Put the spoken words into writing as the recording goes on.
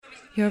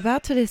You're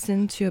about to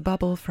listen to a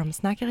bubble from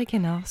Snakker i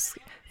Norsk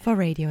for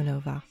Radio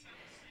Nova.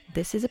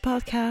 This is a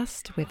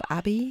podcast with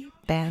Abby,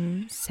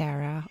 Ben,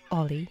 Sarah,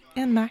 Olly,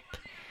 and Mac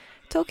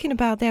talking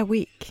about their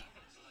week,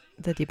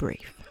 the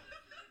debrief.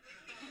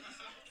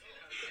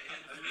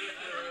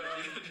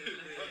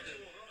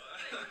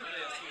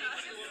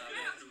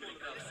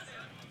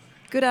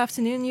 Good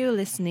afternoon, you're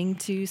listening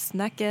to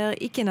Snakker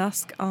i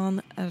Norsk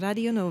on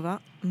Radio Nova.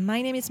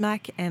 My name is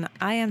Mac and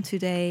I am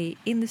today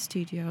in the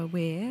studio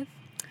with...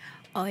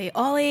 Olly,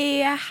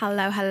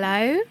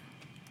 hello.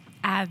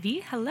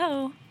 Abby,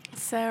 hello.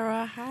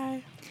 Sarah,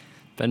 hi.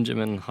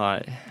 Benjamin,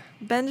 hi.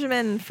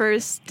 Benjamin,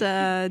 first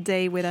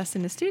day with us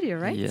in the studio,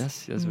 right?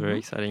 Yes, very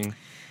exciting.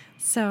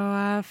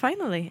 So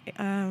finally,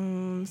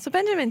 so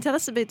Benjamin, tell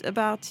us a bit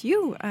about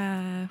you.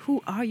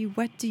 Who are you?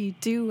 What do you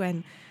do?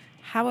 And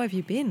how have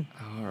you been?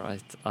 All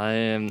right,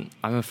 I'm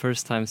a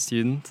first-time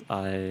student.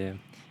 I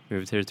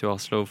moved here to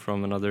Oslo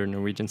from another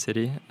Norwegian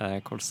city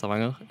called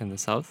Stavanger in the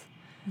south,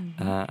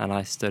 and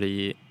I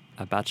study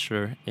a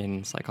bachelor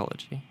in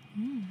psychology.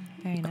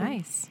 Very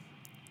nice.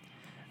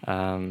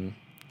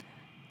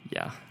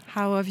 Yeah.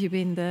 How have you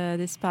been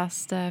this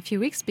past few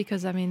weeks?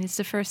 Because, I mean, it's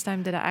the first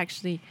time that I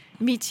actually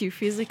meet you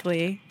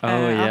physically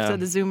after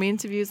the Zoom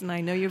interviews. And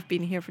I know you've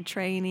been here for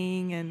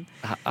training. And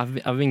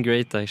I've been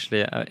great,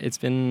 actually. It's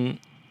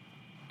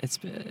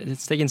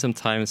taken some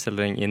time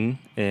settling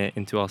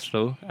into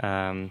Oslo.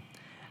 I'm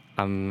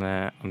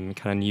kind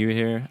of new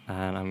here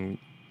and I'm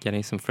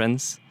getting some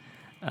friends.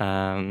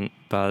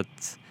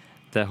 But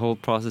the whole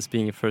process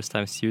being a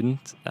first-time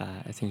student,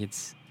 I think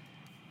it's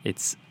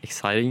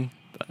exciting.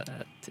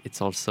 But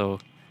it's also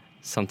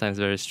sometimes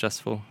very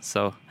stressful.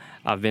 So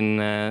I've been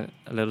a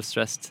little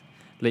stressed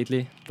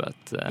lately, but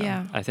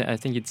I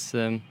think it's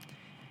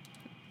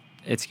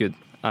good.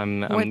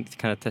 I'm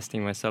kind of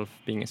testing myself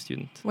being a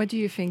student. What do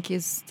you think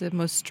is the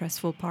most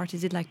stressful part?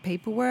 Is it like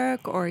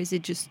paperwork, or is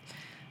it just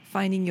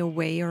finding your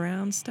way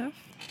around stuff?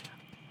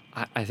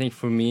 I think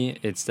for me,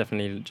 it's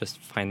definitely just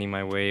finding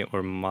my way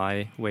or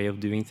my way of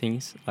doing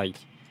things. Like,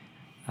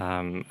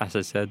 as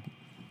I said,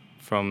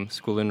 from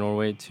school in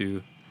Norway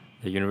to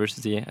the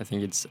university, I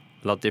think it's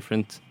a lot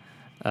different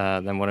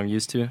than what I'm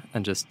used to,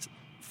 and just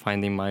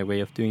finding my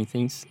way of doing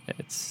things,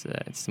 it's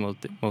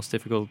the most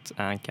difficult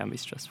and can be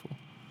stressful.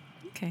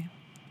 Okay.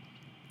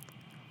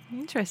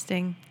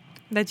 Interesting.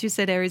 That you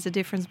said there is a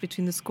difference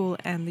between the school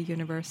and the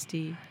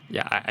university.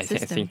 Yeah, I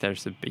think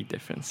there's a big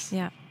difference.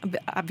 Yeah,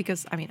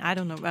 because, I mean, I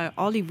don't know.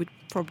 Olly would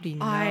probably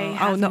know. I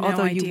have no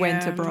although idea. You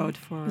went abroad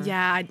for...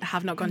 Yeah, I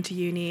have not gone to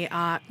uni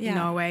at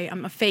Norway.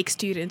 I'm a fake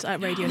student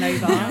at Radio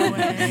Nova. No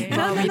way.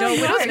 Well, we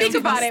don't speak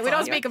about it. We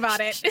don't speak about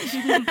it.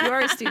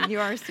 You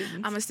are a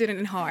student. I'm a student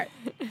in heart.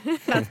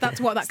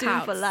 That's what that student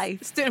counts. For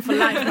life. Student for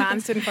life,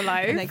 man. Student for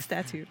life. Next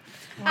tattoo.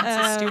 Once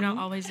a student,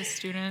 always a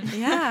student.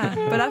 Yeah,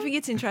 but I think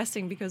it's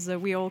interesting because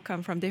we all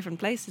come from different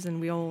places and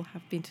we all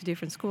have been to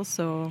different schools.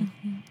 So,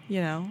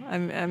 you know,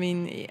 I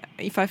mean,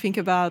 if I think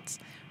about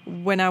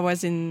when I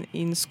was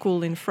in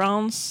school in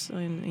France,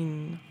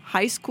 in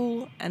high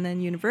school and then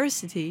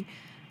university,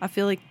 I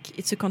feel like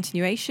it's a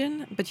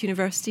continuation. But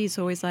university is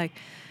always like,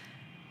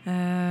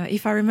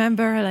 if I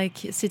remember, like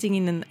sitting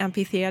in an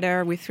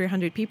amphitheater with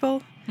 300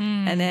 people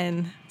and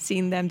then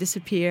seeing them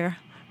disappear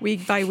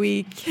week by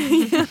week,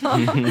 you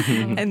know?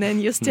 And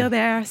then you're still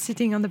there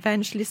sitting on the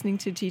bench listening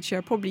to the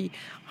teacher, probably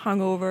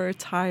hungover,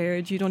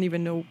 tired, you don't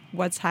even know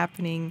what's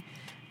happening,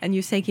 and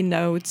you're taking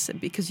notes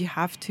because you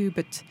have to,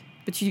 but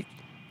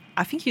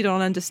I think you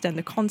don't understand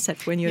the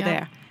concept when you're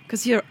there,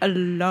 because you're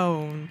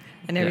alone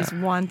and there is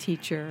one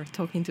teacher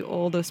talking to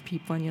all those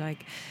people and you're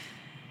like,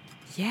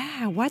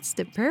 yeah, what's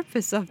the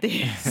purpose of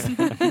this?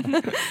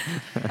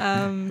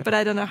 But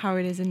I don't know how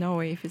it is in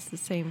Norway, if it's the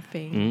same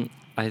thing.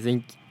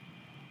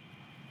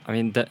 I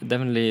mean,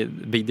 definitely a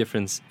big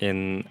difference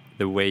in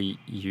the way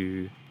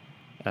you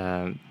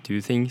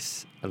do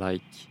things,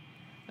 like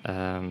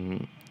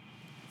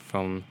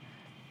from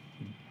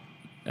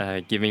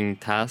giving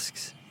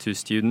tasks to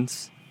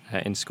students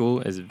in school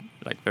is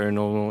like very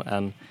normal,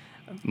 and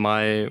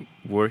my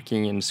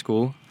working in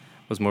school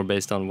was more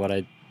based on what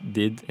I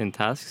did in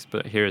tasks,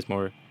 but here is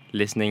more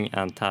listening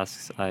and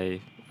tasks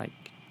I like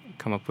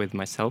come up with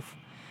myself.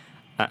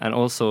 And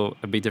also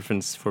a big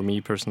difference for me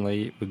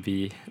personally would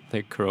be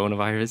the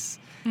coronavirus.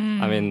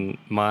 I mean,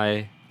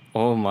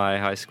 all my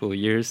high school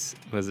years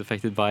was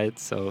affected by it,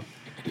 so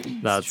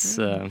that's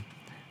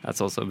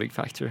also a big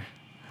factor.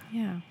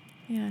 Yeah,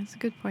 it's a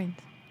good point.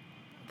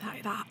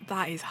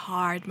 That is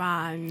hard,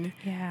 man.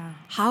 Yeah.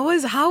 How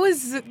was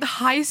the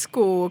high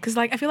school? Because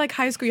like I feel like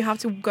high school you have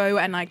to go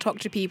and like talk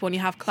to people and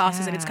you have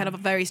classes and it's kind of a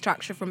very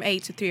structured from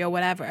 8 to 3 or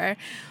whatever.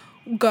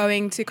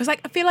 Because like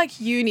I feel like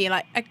uni,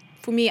 like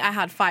for me, I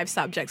had 5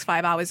 subjects,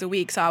 5 hours a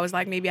week. So I was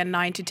like maybe a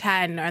 9 to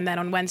 10. And then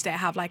on Wednesday, I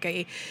have like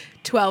a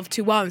 12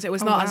 to 1. So it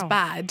was not as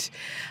bad.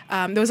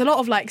 There was a lot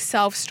of like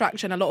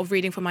self-structure and a lot of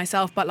reading for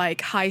myself. But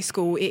like high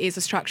school, it is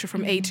a structure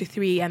from 8 to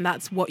 3. And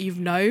that's what you've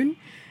known.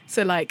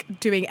 So like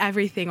doing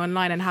everything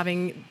online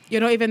and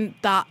you're not even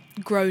that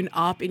grown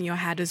up in your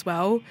head as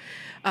well.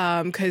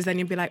 Because then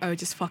you'd be like, oh,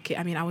 just fuck it.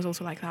 I mean, I was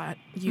also like that at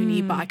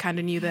uni, but I kind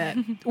of knew that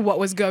what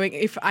was going,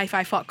 if I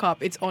fuck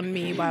up, it's on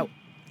me. But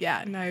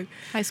yeah, no.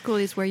 High school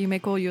is where you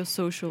make all your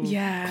social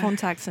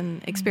contacts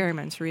and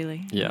experiments,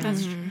 really. Yeah.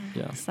 That's true.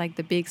 Yeah. It's like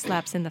the big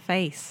slaps in the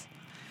face.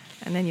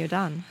 And then you're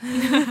done.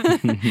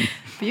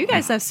 But you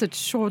guys have such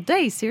short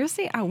days.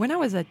 Seriously, when I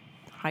was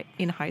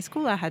in high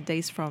school, I had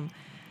days from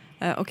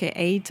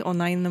 8 or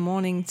 9 in the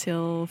morning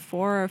till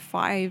 4 or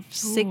 5,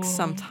 6 Ooh.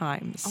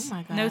 sometimes. Oh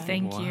my God. No,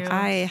 thank Wow. you.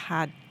 I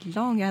had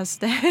long ass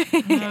days.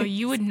 No,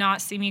 you would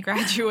not see me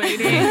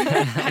graduating.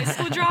 High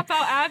school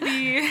dropout,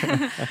 Abby.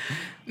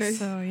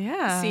 So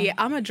yeah. See,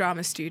 I'm a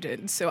drama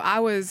student, so I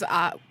was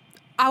at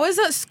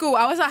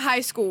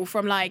high school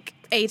from like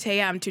 8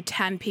 a.m. to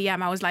 10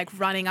 p.m. I was like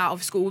running out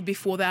of school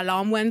before the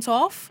alarm went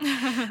off.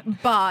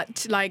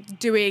 But like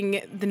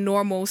doing the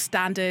normal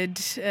standard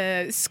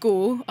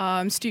school,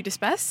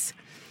 Studespes,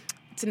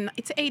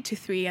 it's 8 to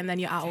 3 and then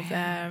you're out of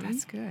there.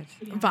 That's good.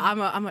 But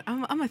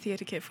I'm a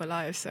theatre kid for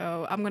life,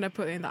 so I'm gonna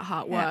put in that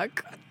hard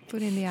work.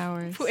 Put in the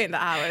hours. Put in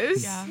the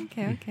hours. Yeah.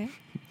 Okay.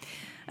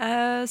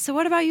 So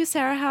what about you,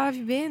 Sarah? How have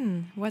you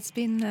been? What's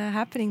been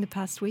happening the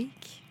past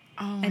week?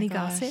 Oh my Any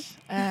gosh.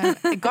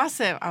 gossip?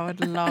 Gossip, I would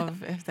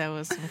love if there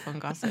was some fun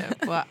gossip.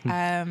 But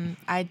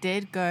I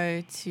did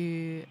go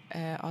to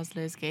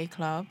Oslo's gay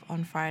club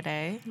on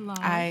Friday. Love.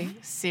 I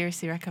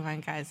seriously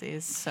recommend, guys. It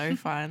is so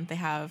fun. They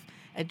have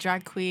a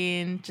drag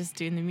queen just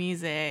doing the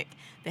music.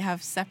 They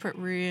have separate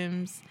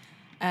rooms.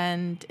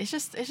 And it's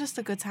just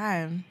a good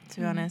time, to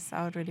be honest.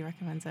 I would really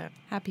recommend it.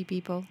 Happy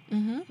people.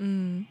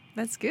 Mm-hmm.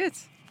 That's good.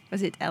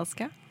 Was it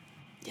Elska?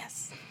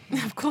 Yes,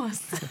 of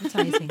course.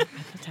 Advertising.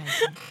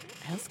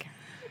 Elska.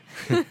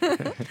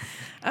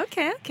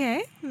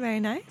 Okay. Very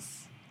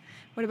nice.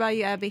 What about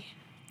you, Abby?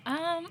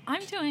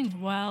 I'm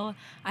doing well.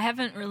 I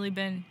haven't really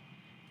been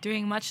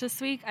doing much this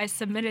week. I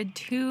submitted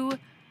 2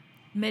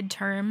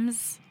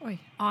 midterms Oi.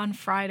 on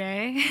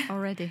Friday.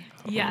 Already.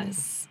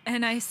 Yes.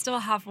 And I still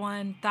have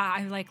one that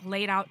I like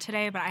laid out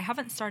today, but I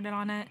haven't started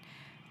on it.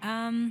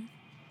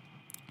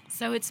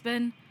 So it's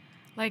been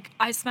like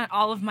I spent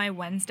all of my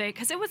Wednesday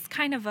because it was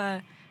kind of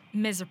a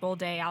miserable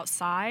day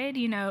outside.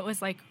 You know, it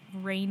was like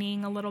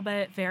raining a little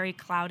bit, very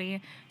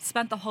cloudy.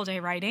 Spent the whole day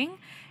writing.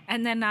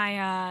 And then I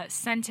I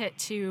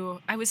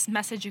was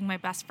messaging my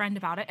best friend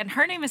about it. And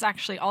her name is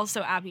actually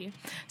also Abby.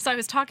 So I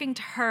was talking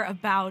to her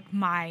about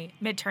my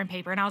midterm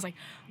paper. And I was like,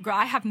 girl,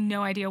 I have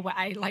no idea what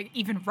I like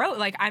even wrote.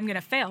 Like, I'm going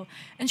to fail.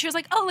 And she was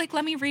like, oh, like,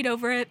 let me read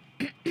over it.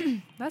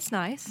 That's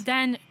nice.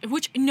 Then,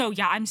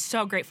 I'm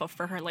so grateful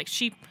for her. Like,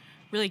 she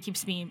really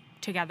keeps me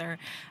together.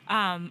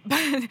 But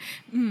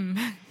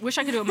wish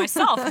I could do it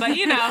myself, but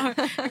you know,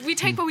 we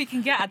take what we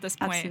can get at this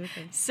point.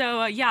 Absolutely.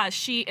 So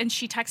she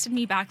texted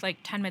me back like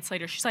 10 minutes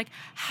later. She's like,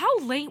 how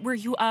late were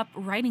you up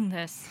writing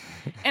this?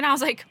 And I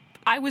was like,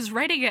 I was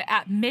writing it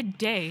at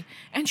midday.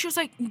 And she was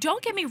like,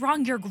 don't get me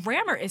wrong, your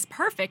grammar is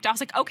perfect. I was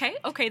like, okay,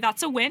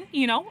 that's a win.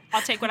 You know,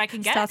 I'll take what I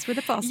can get. Starts with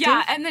a positive.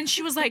 Yeah, and then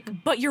she was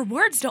like, but your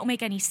words don't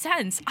make any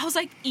sense. I was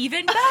like,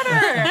 even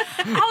better.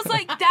 I was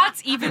like,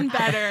 that's even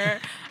better.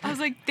 I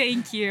was like,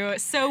 thank you.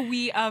 So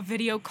we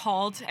video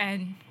called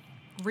and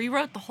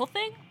rewrote the whole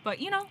thing, but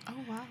you know, Oh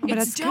wow. But it's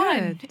that's done.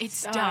 good.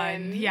 It's Done.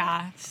 done.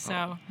 Yeah.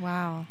 So,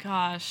 Wow.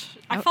 gosh,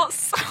 I felt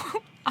so.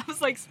 I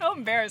was like so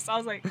embarrassed. I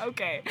was like,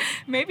 okay,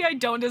 maybe I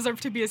don't deserve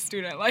to be a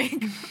student.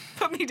 Like,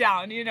 put me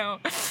down, you know.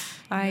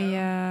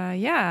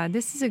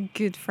 This is a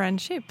good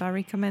friendship. I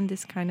recommend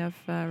this kind of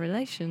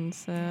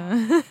relations.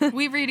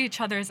 We read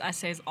each other's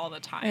essays all the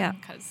time Yeah.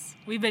 because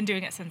we've been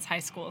doing it since high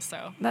school.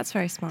 So, That's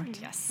very smart.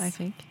 yes, I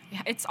think.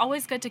 Yeah, it's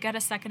always good to get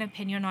a second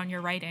opinion on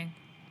your writing.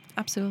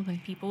 Absolutely.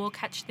 People will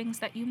catch things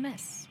that you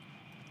miss.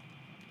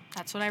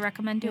 That's what I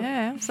recommend doing.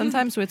 Yeah.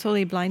 Sometimes we're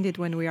totally blinded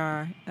when we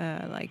are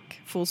like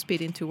full speed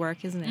into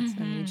work, isn't it?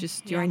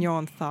 And you're in your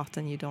own thought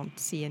and you don't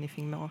see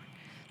anything more.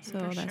 So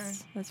For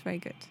that's very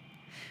good.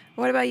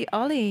 What about you,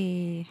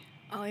 Olly?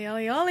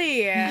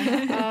 Olly.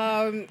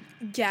 Yeah,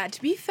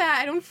 to be fair,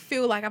 I don't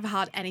feel like I've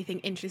had anything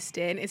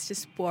interesting. It's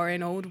just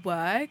boring old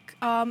work.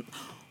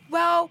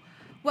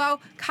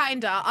 Well,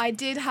 kinda. I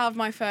did have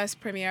my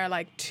first premiere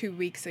like 2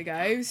 weeks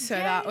ago, so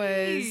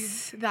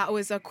that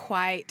was a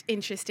quite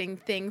interesting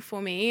thing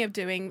for me of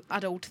doing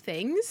adult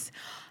things.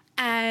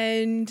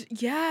 And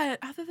yeah,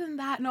 other than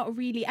that, not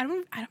really. I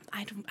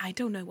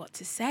don't know what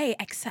to say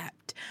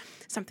except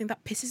something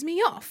that pisses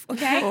me off.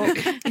 Okay. Oh,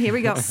 here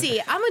we go. See,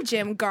 I'm a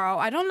gym girl.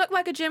 I don't look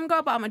like a gym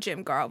girl, but I'm a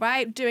gym girl,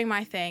 right? Doing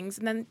my things.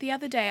 And then the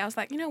other day I was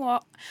like, you know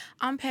what?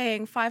 I'm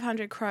paying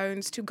 500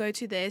 krones to go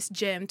to this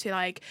gym to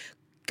like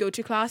go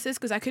to classes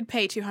because I could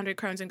pay 200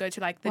 krones and go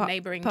to like the What,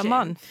 neighboring per gym.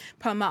 month?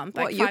 Per month.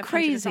 What, Like you're 500 or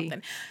crazy.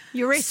 something.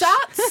 You're rich.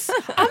 Sucks.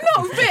 I'm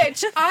not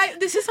rich.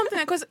 This is something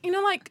because you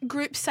know, like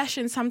group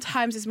sessions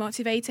sometimes is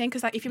motivating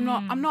because like if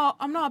I'm not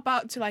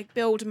about to like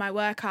build my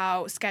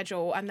workout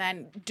schedule and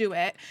then do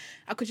it.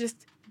 I could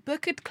just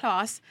book a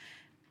class,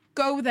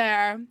 go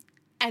there,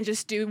 and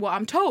just do what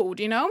I'm told.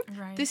 You know.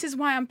 Right. This is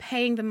why I'm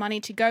paying the money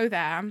to go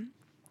there.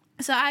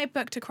 So I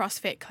booked a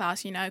CrossFit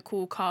class,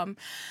 cool, calm.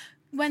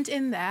 Went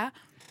in there.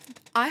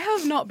 I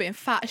have not been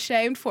fat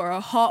shamed for a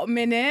hot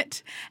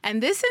minute.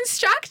 And this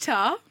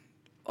instructor,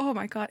 oh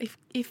my God,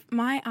 if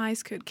my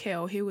eyes could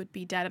kill, he would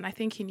be dead. And I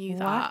think he knew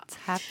that. What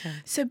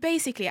happened? So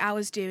basically, I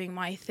was doing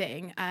my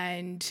thing,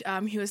 and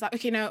he was like,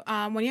 okay,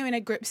 when you're in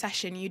a group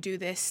session, you do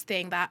this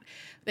thing that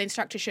the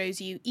instructor shows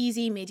you: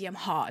 easy, medium,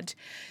 hard.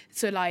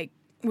 So like,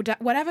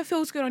 whatever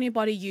feels good on your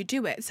body, you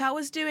do it. So I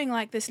was doing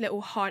like this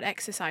little hard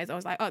exercise. I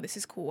was like, oh, this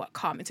is cool.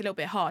 Calm. It's a little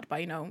bit hard,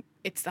 but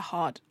it's the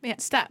hard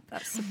step.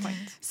 That's the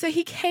point. So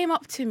he came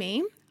up to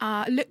me,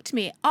 looked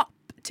me up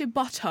to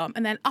bottom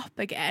and then up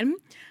again.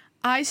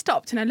 I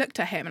stopped and I looked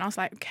at him and I was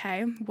like,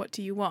 okay, what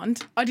do you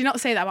want? I did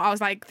not say that, but I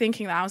was like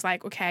thinking that. I was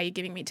like, okay, you're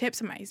giving me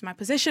tips. Is my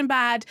position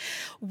bad?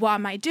 What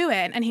am I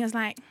doing? And he was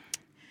like,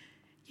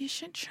 you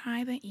should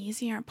try the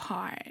easier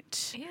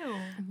part. Ew.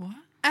 What?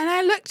 And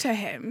I looked at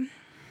him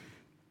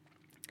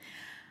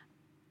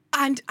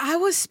and I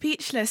was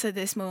speechless at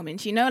this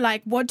moment.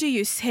 Like, what do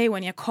you say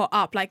when you're caught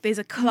up? Like, there's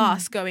a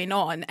class going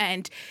on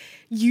and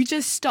you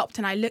just stopped,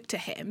 and I looked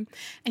at him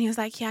and he was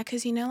like, yeah,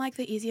 because like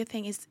the easier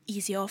thing is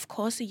easier, of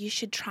course, so you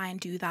should try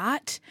and do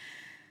that.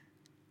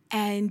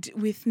 And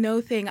with no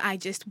thing, I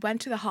just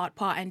went to the hard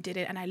part and did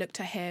it, and I looked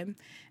at him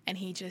and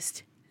he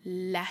just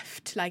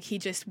left. Like, he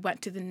just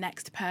went to the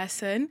next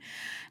person.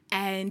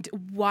 And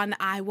when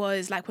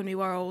we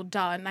were all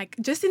done, like,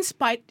 just to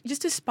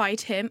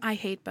spite him, I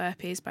hate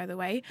burpees, by the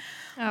way.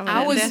 Oh,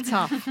 well, they're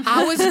tough.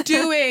 I was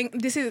doing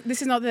this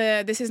is not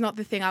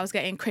the thing I was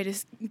getting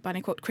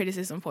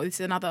criticism for.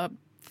 This is another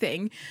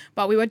thing.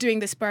 But we were doing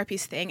this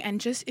burpees thing, and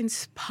just in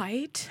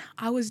spite,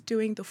 I was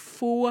doing the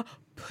full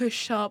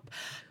push-up,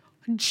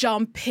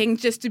 jumping,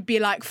 just to be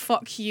like,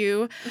 fuck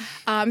you.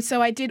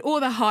 So I did all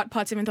the hard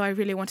parts, even though I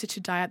really wanted to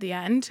die at the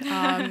end.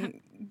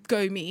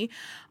 Go me.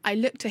 I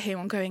looked at him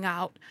on going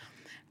out,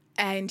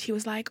 and he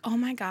was like, oh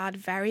my God,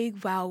 very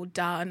well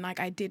done. Like,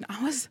 I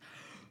was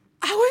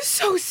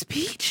so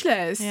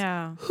speechless.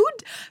 Yeah.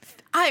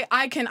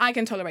 I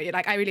can tolerate it.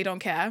 Like, I really don't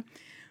care.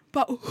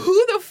 But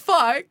who the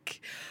fuck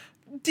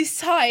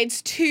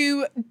decides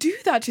to do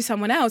that to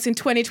someone else in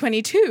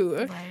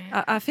 2022?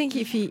 Right. I think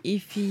if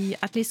he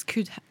at least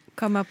could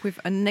come up with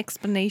an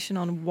explanation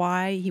on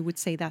why he would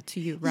say that to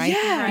you, right?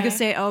 Yeah. Because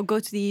say, oh, go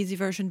to the easy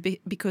version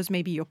because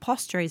maybe your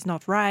posture is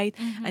not right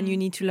and you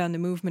need to learn the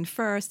movement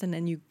first and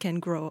then you can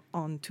grow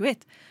on to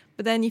it.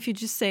 But then if you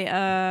just say,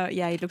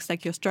 yeah, it looks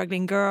like you're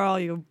struggling, girl,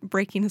 you're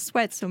breaking a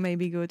sweat, so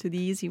maybe go to the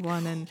easy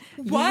one. And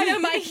Why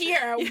am I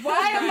here?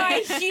 Why am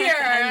I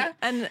here?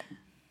 and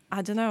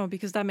I don't know,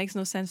 because that makes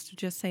no sense to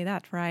just say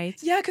that, right?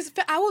 Yeah, because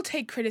I will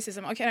take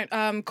criticism. Okay,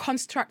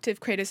 constructive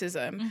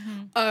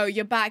criticism. Oh,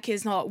 your back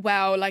is not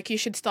well. Like, you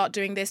should start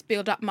doing this,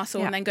 build up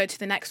muscle, and then go to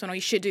the next one. Or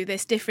you should do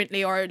this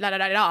differently, or la da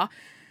da da.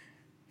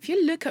 If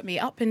you look at me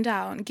up and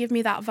down, give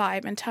me that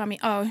vibe, and tell me,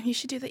 oh, you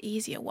should do the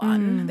easier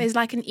one. There's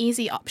like an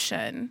easy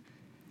option.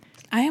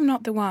 I am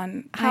not the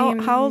one.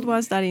 How old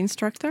was that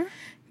instructor?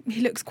 He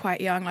looks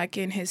quite young, like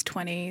in his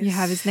 20s. You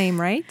have his name,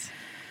 right?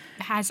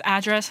 Has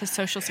address, his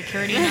social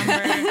security number.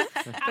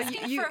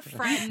 Asking for a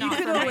friend, not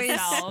for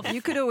myself. You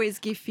could always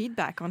give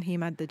feedback on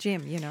him at the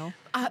gym,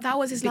 That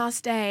was his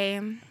last day.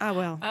 Ah,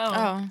 well.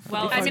 Oh.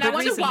 Well, I mean, I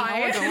wonder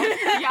why.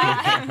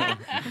 Yeah.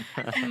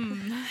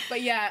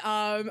 But yeah,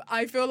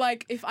 I feel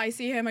like if I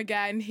see him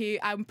again,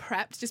 I'm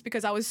prepped, just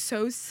because I was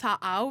so sat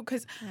out,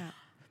 because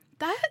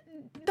that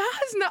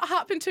has not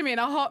happened to me in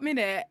a hot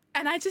minute,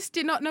 and I just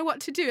did not know what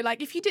to do.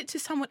 Like, if you did to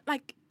someone,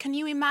 like, can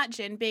you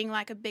imagine being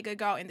like a bigger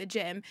girl in the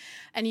gym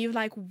and you've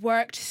like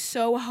worked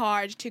so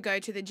hard to go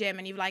to the gym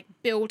and you've like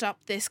built up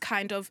this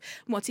kind of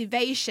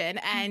motivation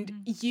and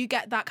you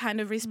get that kind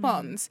of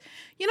response?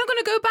 You're not going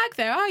to go back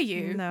there, are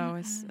you?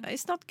 No,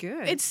 it's not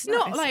good. It's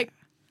not like,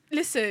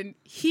 listen,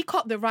 he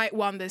caught the right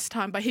one this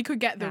time, but he could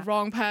get the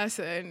wrong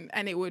person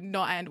and it would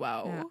not end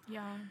well.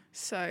 Yeah.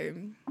 So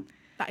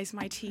that is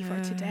my tea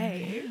for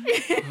today.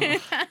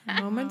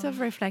 Moment of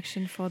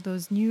reflection for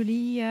those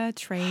newly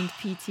trained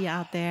PT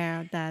out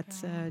there that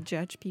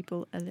judge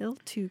people a little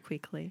too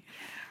quickly.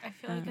 I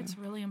feel like it's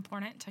really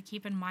important to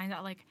keep in mind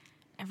that, like,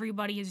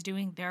 everybody is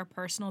doing their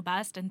personal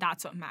best, and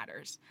that's what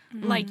matters.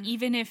 Like,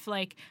 even if,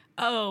 like,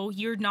 oh,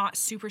 you're not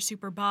super,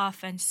 super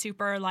buff and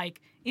super,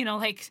 like,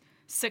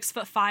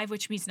 6'5",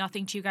 which means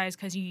nothing to you guys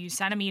because you use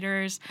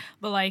centimeters.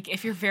 But like,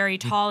 if you're very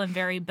tall and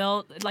very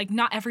built, like,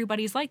 not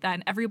everybody's like that,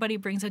 and everybody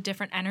brings a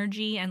different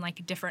energy and like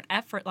a different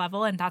effort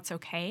level, and that's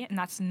okay and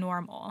that's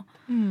normal.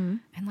 And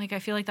like, I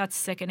feel like that's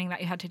sickening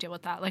that you had to deal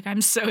with that. Like, I'm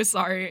so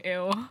sorry.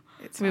 Ew.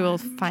 We will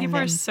find People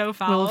him. are so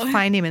foul. We'll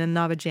find him in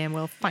another gym.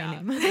 We'll find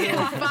him.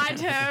 We'll find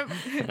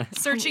him.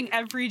 Searching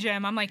every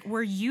gym. I'm like,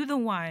 were you the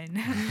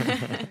one?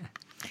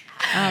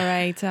 All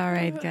right,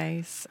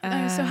 guys.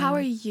 So how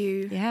are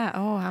you? Yeah.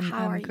 Oh,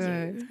 How are I'm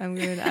good. you? I'm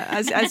good.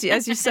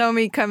 As you saw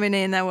me coming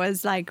in, I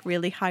was like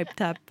really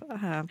hyped up.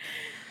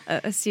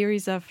 A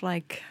series of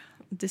like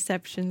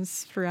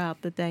deceptions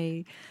throughout the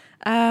day.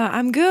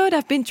 I'm good.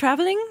 I've been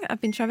traveling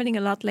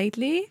a lot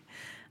lately.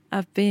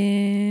 I've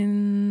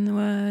been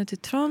to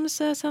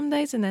Tromsø some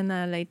days, and then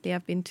lately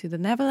I've been to the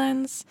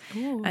Netherlands,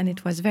 and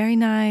it was very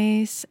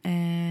nice.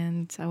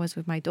 And I was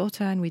with my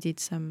daughter, and we did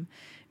some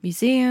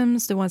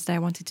museums, the ones that I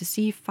wanted to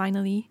see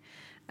finally,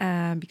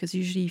 because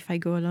usually if I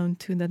go alone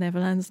to the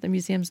Netherlands, the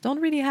museums don't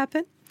really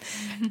happen.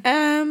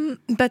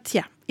 But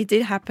yeah, it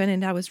did happen,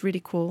 and that was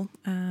really cool.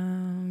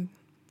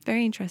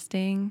 Very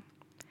interesting.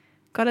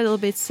 Got a little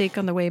bit sick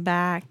on the way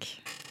back.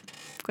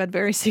 Got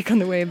very sick on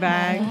the way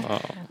back.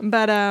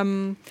 But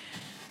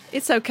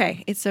it's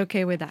okay. It's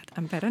okay with that.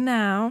 I'm better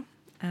now.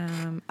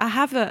 I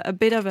have a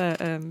bit of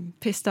a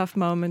pissed off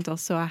moment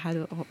also I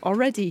had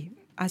already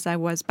as I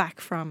was back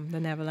from the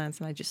Netherlands,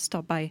 and I just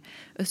stopped by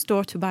a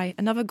store to buy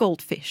another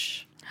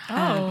goldfish.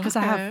 Because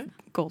I have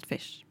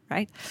goldfish,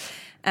 right?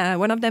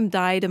 One of them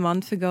died a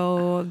month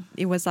ago.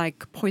 It was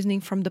like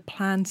poisoning from the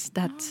plants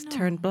that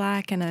turned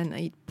black, and then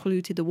it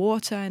polluted the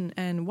water.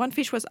 And one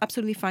fish was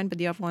absolutely fine, but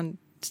the other one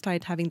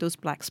started having those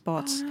black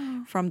spots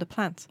from the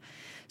plant.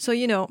 So,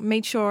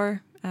 made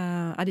sure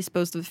I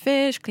disposed of the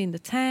fish, cleaned the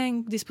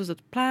tank, disposed of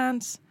the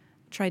plants,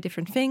 tried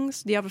different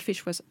things. The other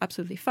fish was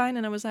absolutely fine.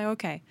 And I was like,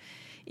 okay,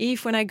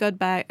 if when I get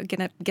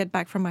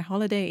back from my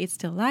holiday, it's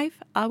still alive,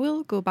 I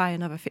will go buy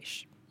another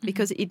fish.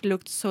 Because it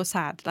looked so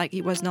sad. Like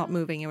it was not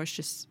moving. It was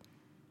just,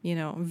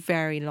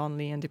 very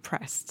lonely and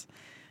depressed.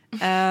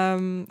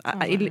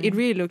 It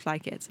really looked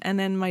like it. And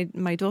then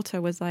my daughter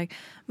was like,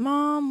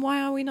 Mom,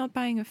 why are we not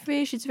buying a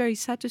fish? It's very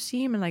sad to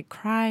see him, and like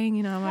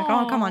crying, I'm like,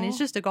 oh, come on, it's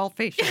just a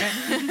goldfish.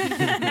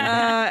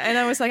 And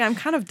I was like, I'm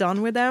kind of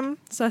done with them.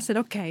 So I said,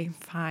 okay,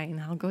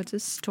 fine, I'll go to the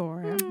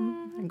store.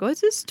 I go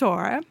to the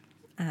store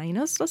in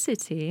Oslo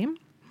City.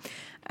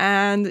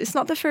 And it's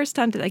not the first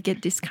time that I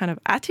get this kind of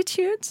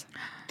attitude,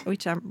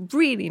 which I'm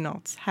really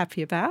not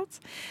happy about.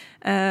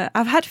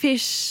 I've had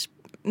fish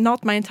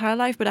not my entire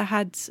life, but I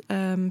had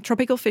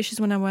tropical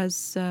fishes when I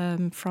was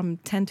from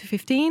 10 to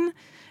 15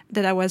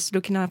 that I was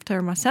looking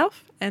after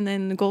myself, and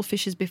then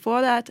goldfishes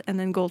before that, and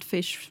then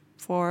goldfish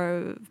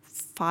for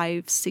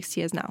 5-6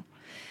 years now.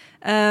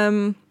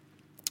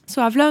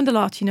 So I've learned a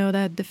lot,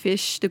 that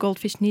the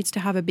goldfish needs to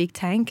have a big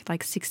tank,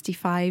 like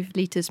 65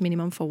 liters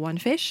minimum for one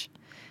fish.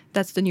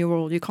 That's the new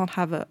rule. You can't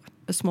have a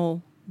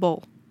small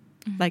bowl.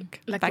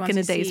 Like back in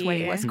the days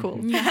when it was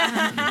cool.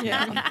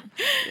 Yeah.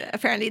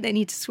 Apparently they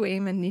need to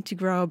swim and need to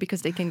grow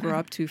because they can grow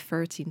up to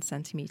 13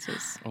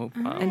 centimeters. Oh,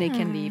 wow. And they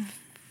can live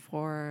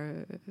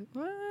for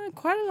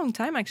quite a long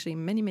time, actually.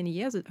 Many, many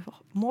years.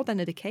 More than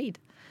a decade.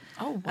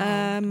 Oh,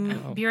 wow.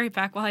 Be right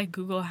back while I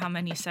Google how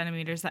many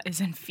centimeters that is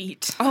in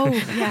feet. Oh,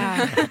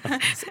 yeah.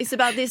 It's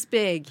about this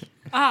big.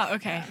 Ah,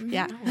 okay.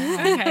 Yeah.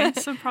 Okay,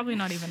 so probably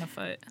not even a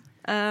foot.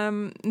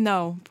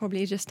 No,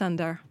 probably just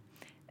under.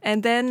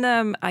 And then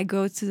I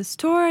go to the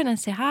store and I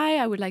say, hi,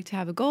 I would like to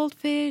have a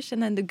goldfish.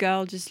 And then the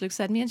girl just looks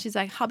at me and she's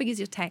like, how big is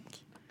your tank?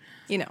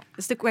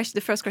 It's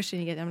the first question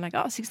you get. I'm like,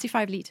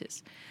 65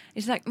 liters.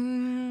 It's like,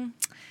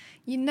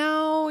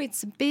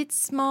 it's a bit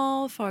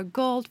small for a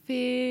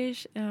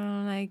goldfish.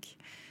 I'm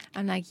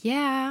like,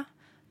 yeah.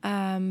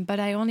 But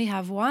I only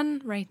have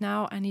one right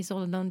now, and he's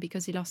all alone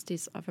because he lost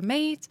his other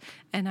mate,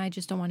 and I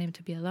just don't want him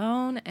to be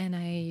alone. And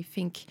I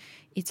think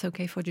it's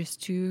okay for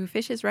just 2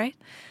 fishes, right?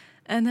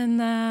 And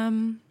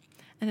then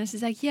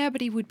she's like, yeah,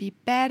 but it would be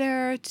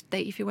better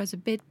if it was a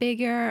bit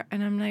bigger.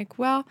 And I'm like,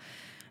 well,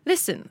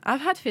 listen,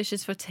 I've had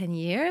fishes for 10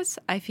 years.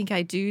 I think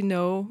I do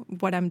know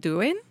what I'm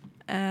doing.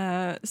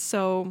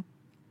 So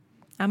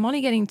I'm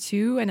only getting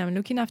 2, and I'm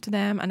looking after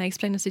them. And I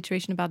explained the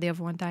situation about the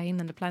other one dying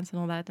and the plants and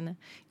all that. And,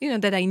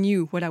 that I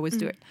knew what I was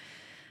doing.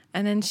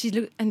 And then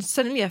and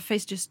suddenly her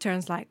face just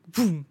turns like,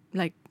 boom,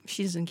 like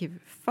she doesn't give a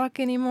fuck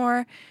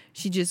anymore.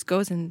 She just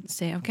goes and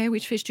say, okay,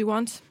 which fish do you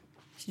want?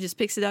 She just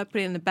picks it up,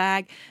 put it in the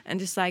bag, and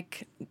just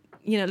like,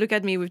 look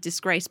at me with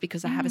disgrace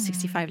because I have a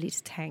 65-liter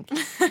tank.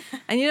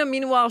 And,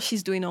 meanwhile,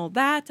 she's doing all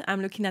that.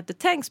 I'm looking at the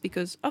tanks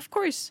because, of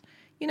course,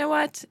 you know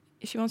what?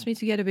 If she wants me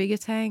to get a bigger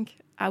tank,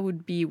 I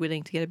would be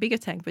willing to get a bigger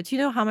tank. But you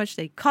know how much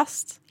they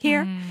cost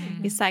here?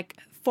 It's like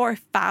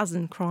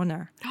 4,000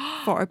 kroner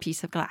for a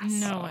piece of glass.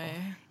 No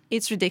way.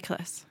 It's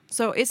ridiculous.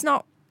 So it's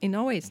not, in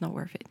no way, it's not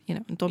worth it.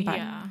 Don't buy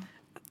it.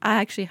 I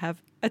actually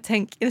have a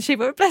tank in the shape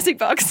of a plastic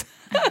box.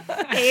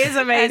 It is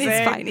amazing. And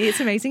it's fine. It's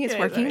amazing. It's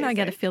working. Amazing. I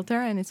get a filter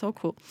and it's all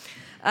cool.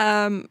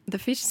 The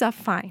fishes are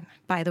fine,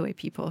 by the way,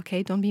 people.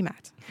 Okay, don't be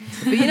mad.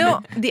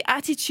 But the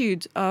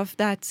attitude of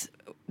that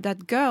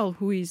girl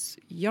who is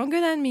younger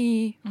than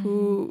me,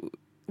 who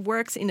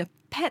works in a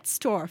pet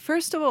store.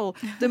 First of all,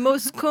 the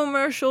most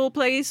commercial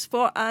place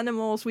for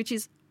animals, which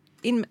is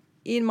in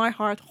my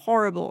heart a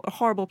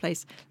horrible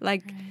place.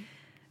 Like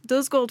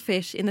those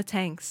goldfish in the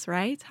tanks,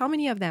 right? How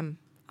many of them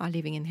are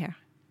living in here?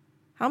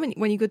 How many,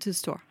 when you go to the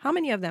store, how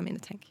many of them in the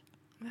tank?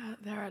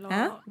 There are a lot.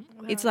 Huh?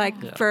 It's like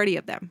 30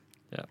 of them.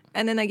 Yeah.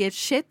 And then I get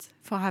shit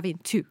for having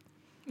 2.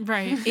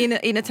 Right.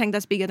 in a tank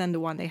that's bigger than the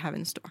one they have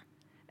in the store.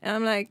 And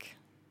I'm like,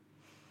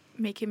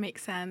 make it make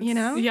sense.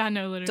 Yeah,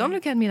 no, literally. don't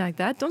look at me like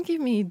that. Don't give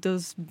me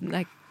those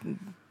like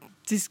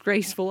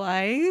disgraceful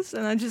eyes.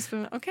 And I just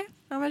went, okay,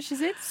 how much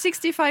is it?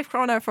 65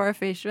 kroner for a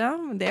fish.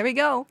 Well, there we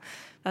go.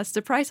 that's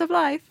the price of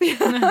life.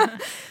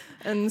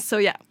 And so,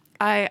 yeah,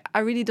 I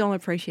really don't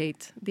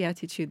appreciate the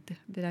attitude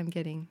that I'm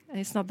getting. And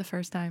it's not the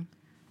first time.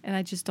 And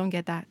I just don't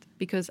get that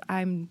because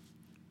I'm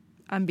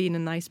being a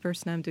nice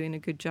person. I'm doing a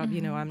good job.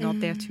 You know, I'm not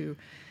there to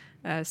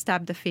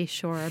stab the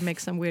fish or make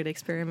some weird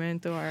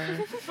experiment or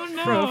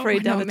throw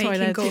it down the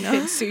toilet.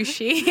 Goldfish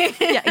sushi.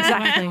 Yeah,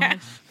 exactly.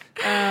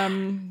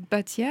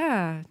 But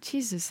yeah,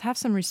 Jesus, have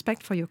some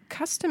respect for your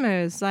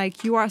customers.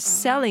 Like, you are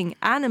selling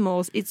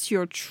animals. It's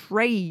your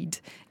trade.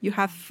 You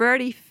have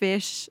 30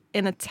 fish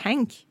in a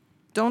tank.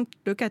 Don't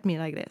look at me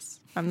like this.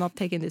 I'm not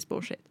taking this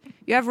bullshit.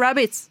 You have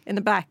rabbits in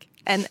the back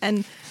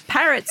and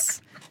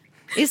parrots.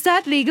 Is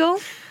that legal?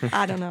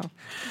 I don't know.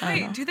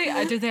 Wait, do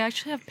they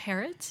actually have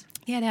parrots?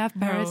 Yeah, they have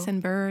parrots and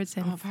birds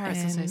and,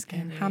 parrots are so and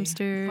scary.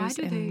 hamsters Why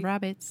do and they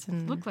rabbits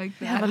and look like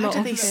that? have a Why lot do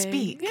of they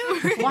speak?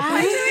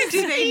 Why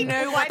do they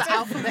know what the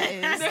alphabet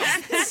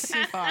is?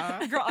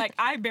 Super. Girl, like,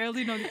 I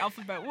barely know the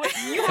alphabet. What?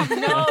 You have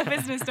no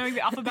business knowing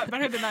the alphabet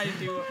better than I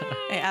do.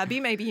 Hey, Abby,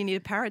 maybe you need a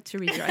parrot to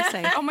read your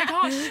essay. Oh my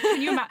gosh.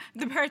 Can you imagine?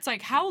 The parrot's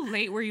like, how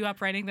late were you up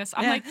writing this?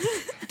 I'm like,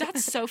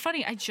 that's so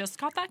funny. I just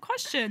got that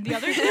question the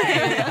other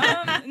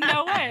day.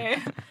 No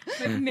way.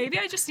 Like, maybe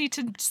I just need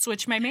to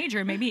switch my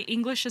major. Maybe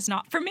English is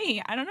not for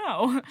me. I don't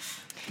know.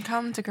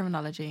 Come to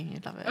criminology.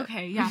 You'd love it.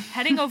 Okay, yeah.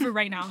 Heading over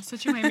right now.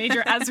 Switching my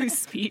major as we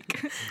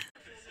speak.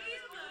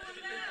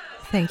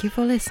 Thank you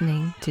for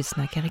listening to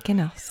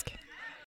Snackeriken Ask.